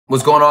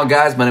What's going on,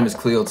 guys? My name is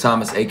Cleo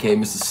Thomas, aka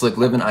Mr. Slick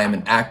Living. I am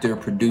an actor,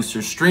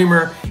 producer,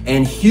 streamer,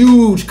 and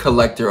huge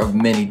collector of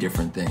many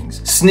different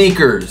things.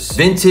 Sneakers,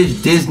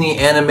 vintage Disney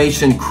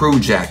animation crew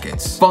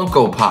jackets,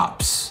 Funko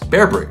Pops,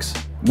 BEARBRICKs.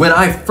 When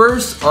I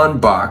first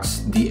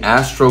unboxed the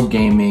ASTRO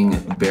Gaming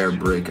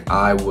BEARBRICK,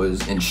 I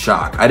was in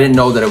shock. I didn't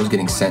know that it was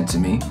getting sent to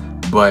me,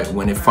 but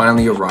when it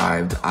finally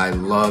arrived, I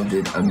loved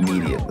it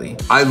immediately.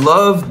 I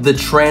love the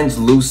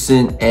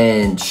translucent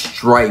and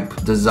stripe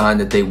design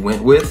that they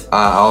went with.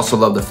 I also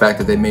love the fact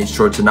that they made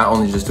sure to not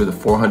only just do the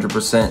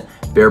 400%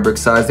 BEARBRICK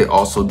size, they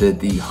also did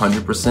the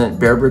 100%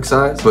 BEARBRICK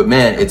size. But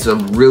man, it's a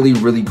really,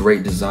 really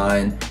great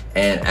design,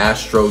 and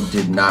ASTRO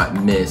did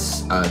not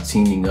miss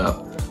teaming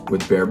up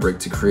with BEARBRICK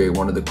to create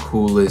one of the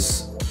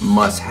coolest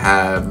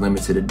must-have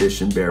limited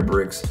edition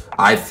BEARBRICKs,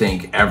 I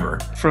think, ever.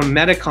 From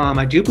MEDICOM,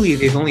 I do believe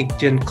they've only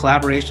done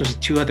collaborations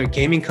with 2 other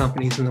gaming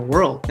companies in the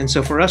world. And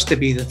so for us to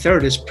be the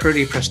 3rd is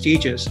pretty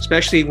prestigious,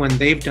 especially when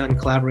they've done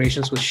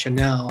collaborations with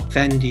Chanel,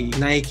 Fendi,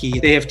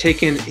 Nike. They have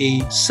taken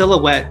a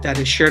silhouette that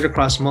is shared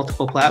across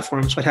multiple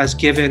platforms, but has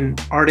given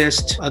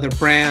artists, other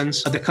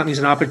brands, other companies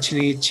an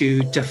opportunity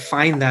to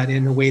define that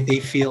in a way they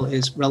feel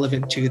is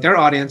relevant to their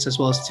audience as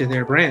well as to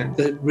their brand.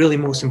 The really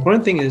most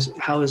important thing is,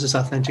 how is this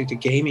authentic to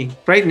gaming?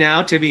 Right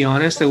now, to be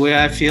honest, the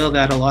way I feel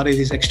that a lot of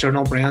these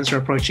external brands are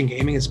approaching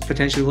gaming is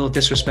potentially a little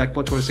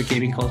disrespectful towards the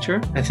gaming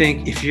culture. I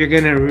think if you're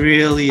going to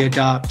really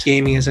adopt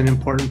gaming as an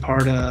important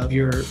part of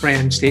your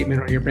brand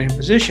statement or your brand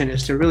position,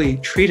 is to really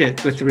treat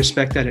it with the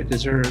respect that it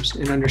deserves,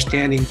 and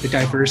understanding the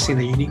diversity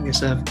and the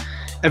uniqueness of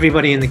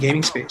everybody in the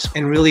gaming space,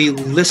 and really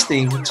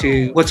listening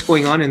to what's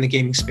going on in the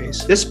gaming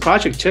space. This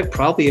project took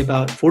probably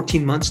about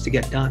 14 months to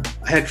get done.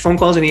 I had phone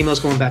calls and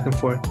emails going back and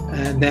forth.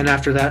 And then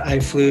after that,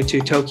 I flew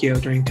to Tokyo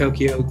during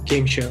Tokyo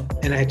Game Show,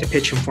 and I had to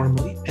pitch him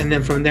formally. And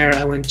then from there,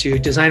 I went to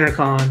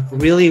DesignerCon.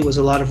 Really, it was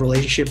a lot of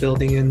relationship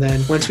building. And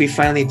then once we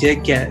finally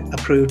did get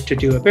approved to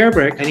do a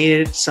BEARBRICK, I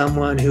needed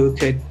someone who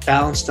could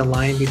balance the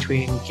line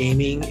between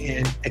gaming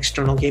and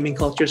external gaming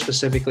culture,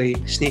 specifically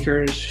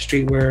sneakers,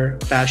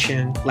 streetwear,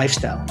 fashion,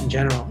 lifestyle in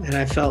general. And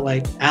I felt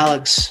like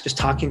Alex, just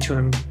talking to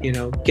him,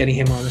 getting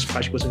him on this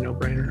project was a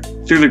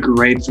no-brainer. Through the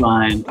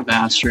grapevine of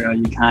ASTRO,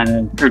 you kind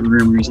of heard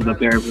rumors of a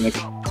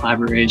BEARBRICK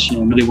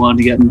collaboration. Really wanted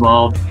to get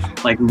involved.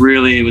 Like,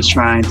 really was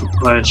trying to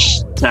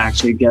push to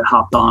actually get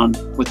hopped on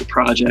with the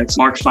project.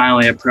 Mark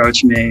finally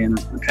approached me, and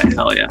okay,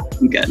 hell yeah,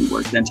 I'm getting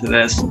worked into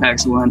this.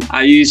 Excellent.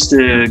 I used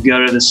to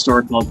go to this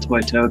store called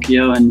Toy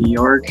Tokyo in New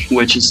York,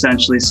 which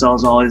essentially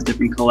sells all these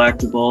different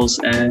collectibles,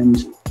 and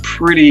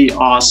pretty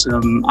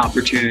awesome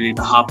opportunity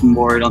to hop on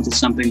board onto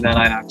something that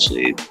I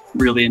actually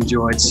really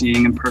enjoyed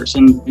seeing in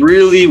person.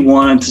 Really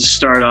wanted to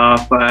start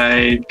off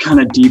by kind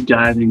of deep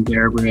diving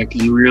BEARBRICK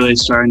and really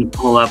starting to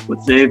pull up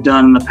what they've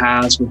done in the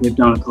past, what they've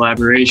done with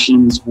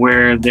collaborations,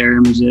 where their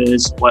image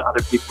is, what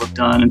other people have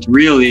done. And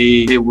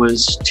really, it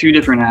was 2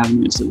 different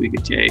avenues that we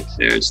could take.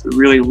 There's the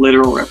really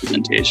literal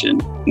representation,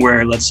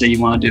 where let's say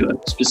you want to do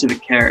a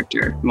specific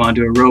character, you want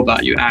to do a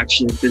robot, you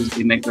actually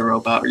physically make the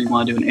robot, or you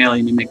want to do an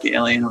alien, you make the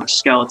alien, or a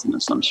skeleton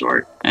of some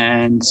sort.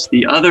 And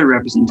the other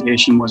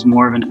representation was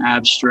more of an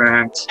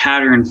abstract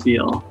pattern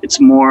feel. It's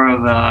more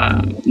of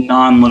a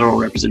non-literal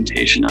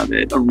representation of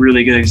it. A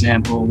really good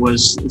example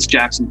was this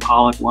Jackson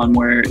Pollock one,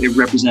 where it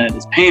represented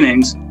his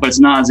paintings, but it's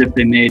not as if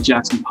they made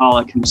Jackson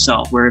Pollock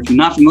himself, where if you're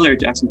not familiar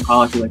with Jackson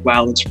Pollock, you're like,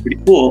 wow, that's pretty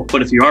cool.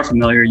 But if you are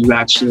familiar, you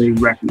actually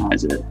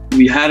recognize it.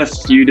 We had a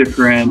few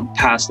different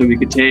paths that we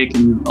could take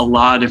and a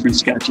lot of different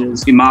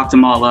sketches. We mocked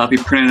them all up. We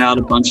printed out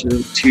a bunch of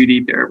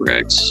 2D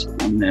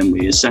BEARBRICKs, and then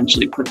we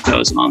essentially put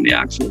those on the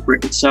actual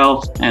brick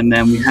itself. And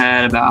then we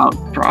had about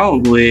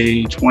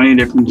probably 20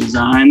 different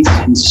designs,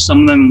 and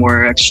some of them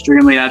were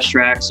extremely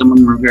abstract, some of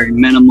them were very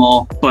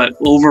minimal, but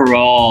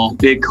overall,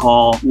 big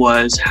call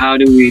was, how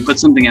do we put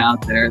something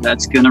out there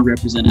that's going to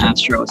represent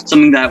ASTRO?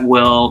 Something that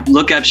will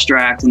look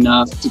abstract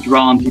enough to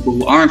draw on people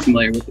who aren't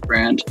familiar with the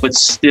brand, but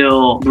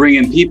still bring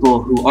in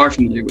people who are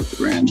familiar with the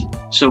brand.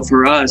 So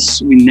for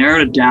us, we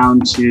narrowed it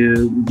down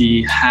to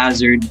the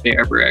Hazard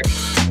BEARBRICK.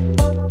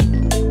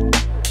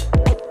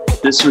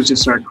 This was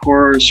just our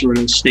core sort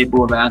of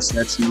staple of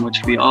assets, in which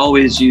we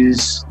always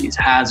use these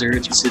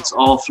hazards. It's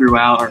all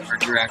throughout our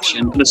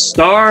direction. The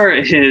star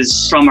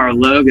is from our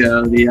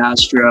logo, the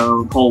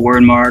ASTRO whole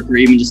word mark, or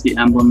even just the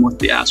emblem with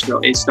the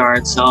ASTRO A star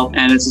itself.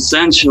 And it's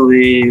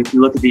essentially, if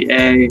you look at the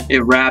A, it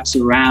wraps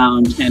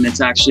around, and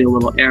it's actually a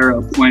little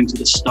arrow pointing to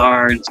the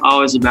star. And it's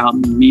always about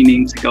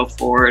meaning to go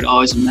forward,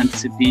 always meant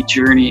to be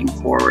journeying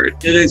forward.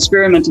 It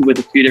experimented with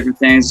a few different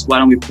things. Why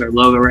don't we put our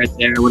logo right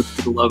there? What if we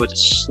put the logo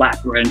just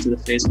slap right into the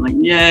face? I'm like,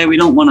 yeah, we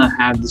don't want to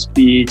have this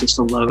be just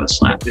a logo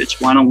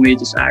slappage. Why don't we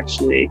just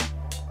actually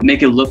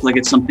make it look like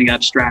it's something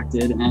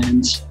abstracted.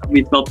 And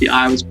we felt the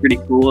eye was pretty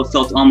cool. It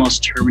felt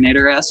almost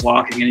Terminator-esque,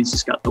 walking, and he's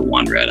just got the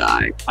one red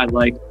eye. I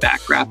like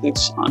back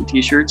graphics on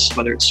t-shirts,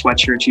 whether it's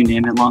sweatshirts, you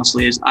name it, long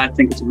sleeves. I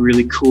think it's a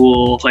really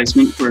cool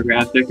placement for a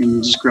graphic,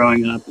 and just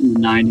growing up in the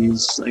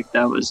 90s, like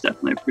that was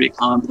definitely a pretty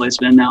common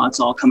placement. Now it's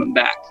all coming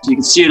back. So you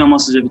can see it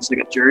almost as if it's like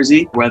a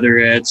jersey, whether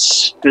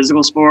it's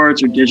physical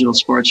sports or digital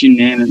sports, you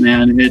name it,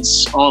 man.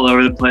 It's all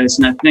over the place.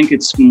 And I think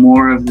it's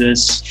more of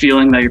this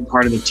feeling that you're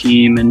part of the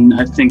team. And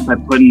I think by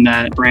putting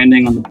that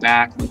branding on the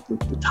back, like with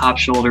the top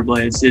shoulder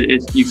blades,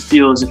 you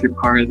feel as if you're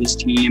part of this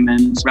team.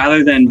 And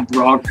rather than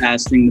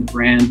broadcasting the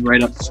brand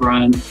right up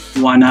front,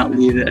 why not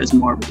leave it as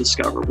more of a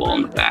discoverable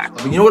on the back?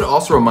 You know what it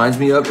also reminds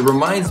me of? It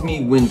reminds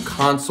me when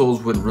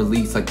consoles would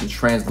release like the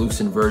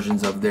translucent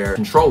versions of their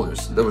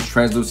controllers. There was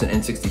translucent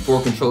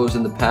N64 controllers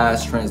in the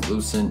past,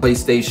 translucent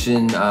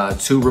PlayStation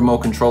 2 remote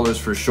controllers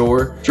for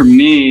sure. For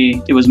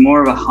me, it was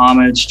more of a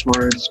homage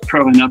towards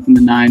growing up in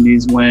the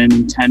 90s when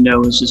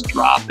Nintendo was just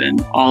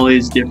dropping all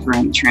these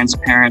different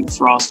transparent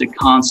frosted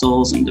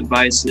consoles and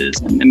devices,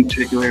 and in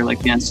particular like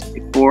the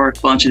N64,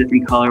 a bunch of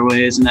different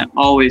colorways, and that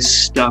always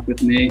stuck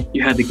with me.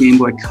 You had the Game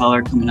Boy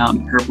Color coming out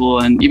in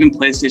purple, and even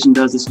PlayStation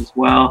does this as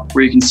well,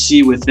 where you can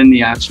see within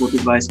the actual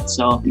device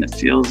itself, and it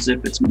feels as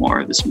if it's more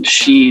of this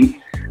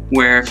machine,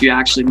 where if you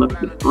actually look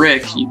at the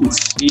brick, you can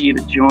see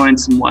the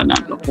joints and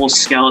whatnot, the whole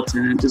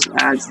skeleton. It just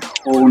adds a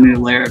whole new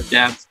layer of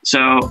depth.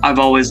 So I've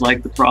always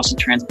liked the frosted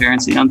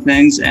transparency on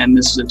things, and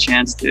this is a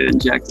chance to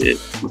inject it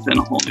within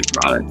a whole new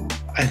product.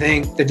 I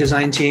think the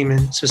design team,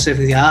 and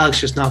specifically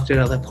Alex, just knocked it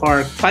out of the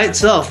park. By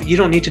itself, you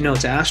don't need to know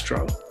it's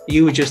Astro.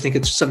 You would just think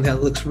it's something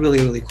that looks really,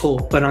 really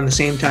cool. But on the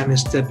same time,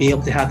 is to be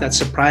able to have that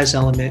surprise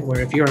element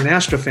where if you're an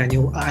Astro fan,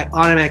 you'll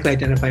automatically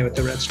identify with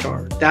the red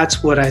star.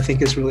 That's what I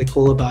think is really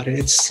cool about it.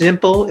 It's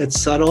simple,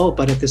 it's subtle,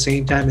 but at the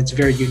same time, it's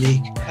very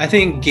unique. I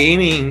think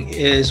gaming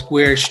is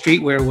where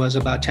streetwear was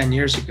about 10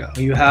 years ago.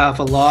 You have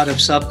a lot of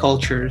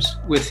subcultures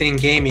within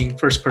gaming.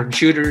 First-person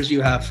shooters,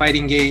 you have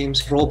fighting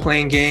games,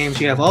 role-playing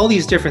games, you have all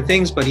these different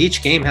things, but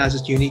each game has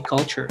its unique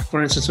culture.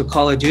 For instance, with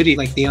Call of Duty,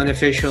 like the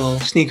unofficial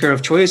sneaker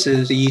of choice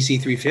is the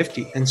EC350.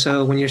 And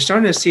so when you're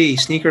starting to see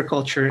sneaker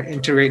culture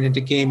integrated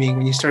into gaming,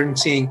 when you start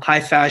seeing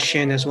high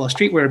fashion as well as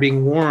streetwear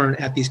being worn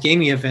at these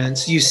gaming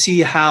events, you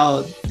see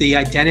how the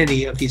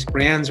identity of these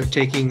brands are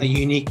taking a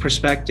unique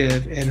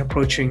perspective and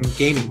approaching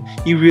gaming.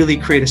 You really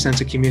create a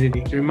sense of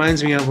community. It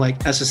reminds me of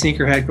like as a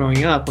sneakerhead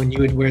growing up, when you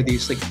would wear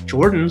these like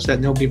Jordans that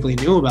nobody really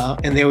knew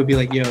about, and they would be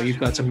like, yo, you've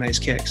got some nice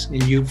kicks.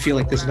 And you feel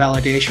like this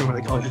validation where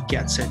like, oh, he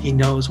gets it. He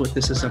knows what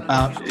this is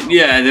about.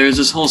 Yeah, there's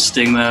this whole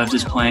stigma of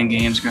just playing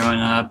games growing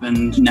up,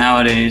 and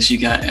nowadays you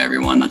got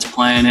everyone that's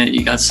playing it.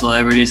 You got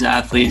celebrities,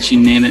 athletes, you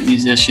name it,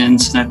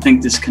 musicians. And I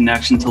think this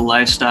connection to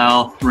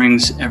lifestyle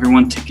brings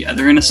everyone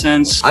together in a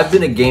sense. I've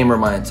been a gamer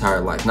my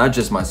entire life, not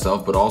just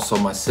myself, but also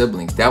my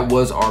siblings. That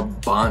was our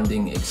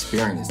bonding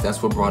experience.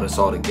 That's what brought us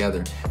all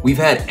together. We've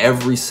had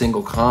every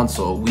single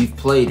console. We've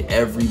played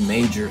every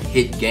major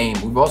hit game.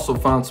 We've also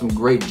found some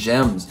great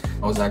gems.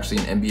 I was actually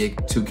in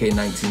NBA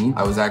 2K19.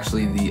 I was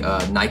actually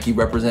the Nike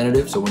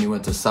representative. So when you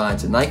went to sign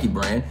to Nike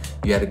brand,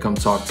 you had to come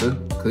talk to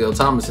Cleo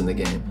Thomas in the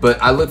game.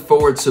 But I look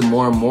forward to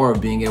more and more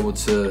of being able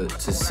to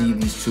see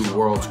these two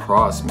worlds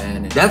cross,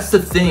 man. And that's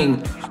the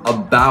thing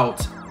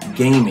about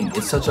gaming.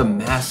 It's such a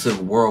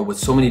massive world with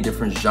so many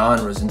different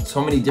genres and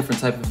so many different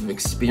types of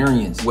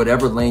experience,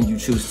 whatever lane you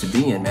choose to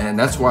be in, man. And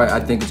that's why I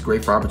think it's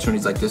great for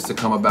opportunities like this to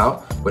come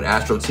about, with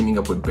Astro teaming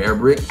up with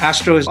BEARBRICK.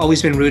 Astro has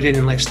always been rooted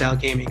in lifestyle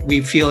gaming.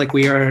 We feel like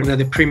we are one of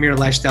the premier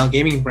lifestyle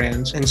gaming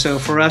brands. And so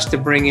for us to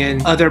bring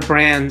in other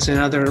brands and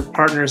other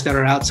partners that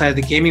are outside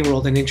the gaming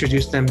world and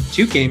introduce them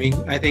to gaming,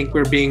 I think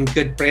we're being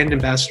good brand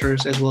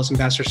ambassadors as well as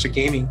ambassadors to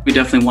gaming. We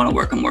definitely want to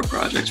work on more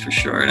projects for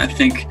sure. And I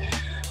think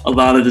a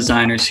lot of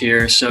designers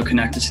here are so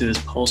connected to this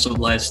pulse of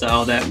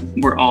lifestyle that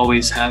we're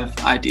always have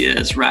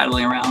ideas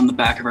rattling around the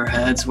back of our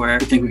heads where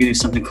we think we could do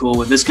something cool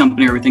with this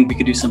company, or we think we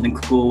could do something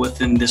cool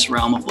within this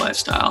realm of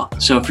lifestyle.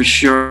 So for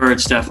sure,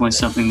 it's definitely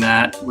something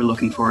that we're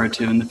looking forward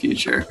to in the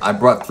future. I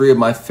brought 3 of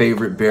my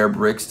favorite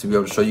BEARBRICKs to be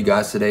able to show you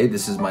guys today.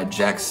 This is my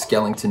Jack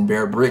Skellington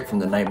BEARBRICK from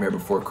The Nightmare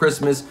Before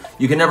Christmas.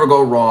 You can never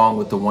go wrong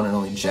with the one and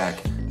only Jack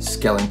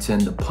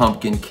Skellington, the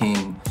Pumpkin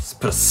King.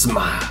 Just put a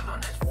smile on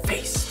that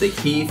face. The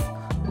Heath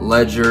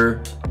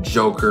Ledger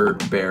Joker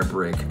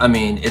BEARBRICK. I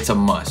mean, it's a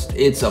must.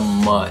 It's a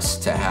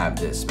must to have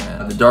this,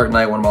 man. The Dark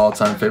Knight, one of my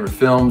all-time favorite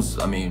films.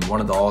 I mean, one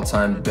of the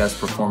all-time best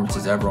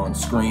performances ever on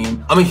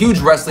screen. I'm a huge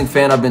wrestling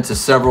fan. I've been to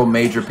several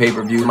major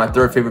pay-per-views. My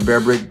 3rd favorite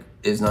BEARBRICK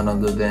is none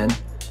other than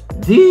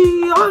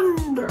The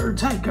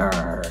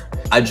Undertaker.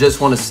 I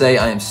just want to say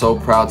I am so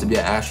proud to be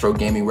an Astro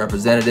Gaming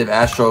representative.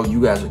 Astro,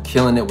 you guys are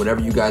killing it. Whatever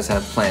you guys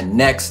have planned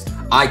next,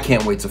 I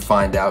can't wait to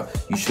find out.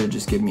 You should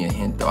just give me a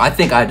hint, though. I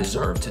think I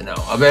deserve to know.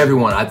 Of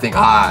everyone, I think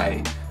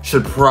I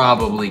should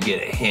probably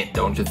get a hint,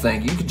 don't you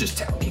think? You could just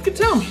tell me. You could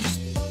tell me.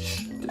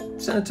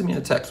 Just send it to me in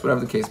a text,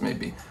 whatever the case may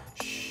be.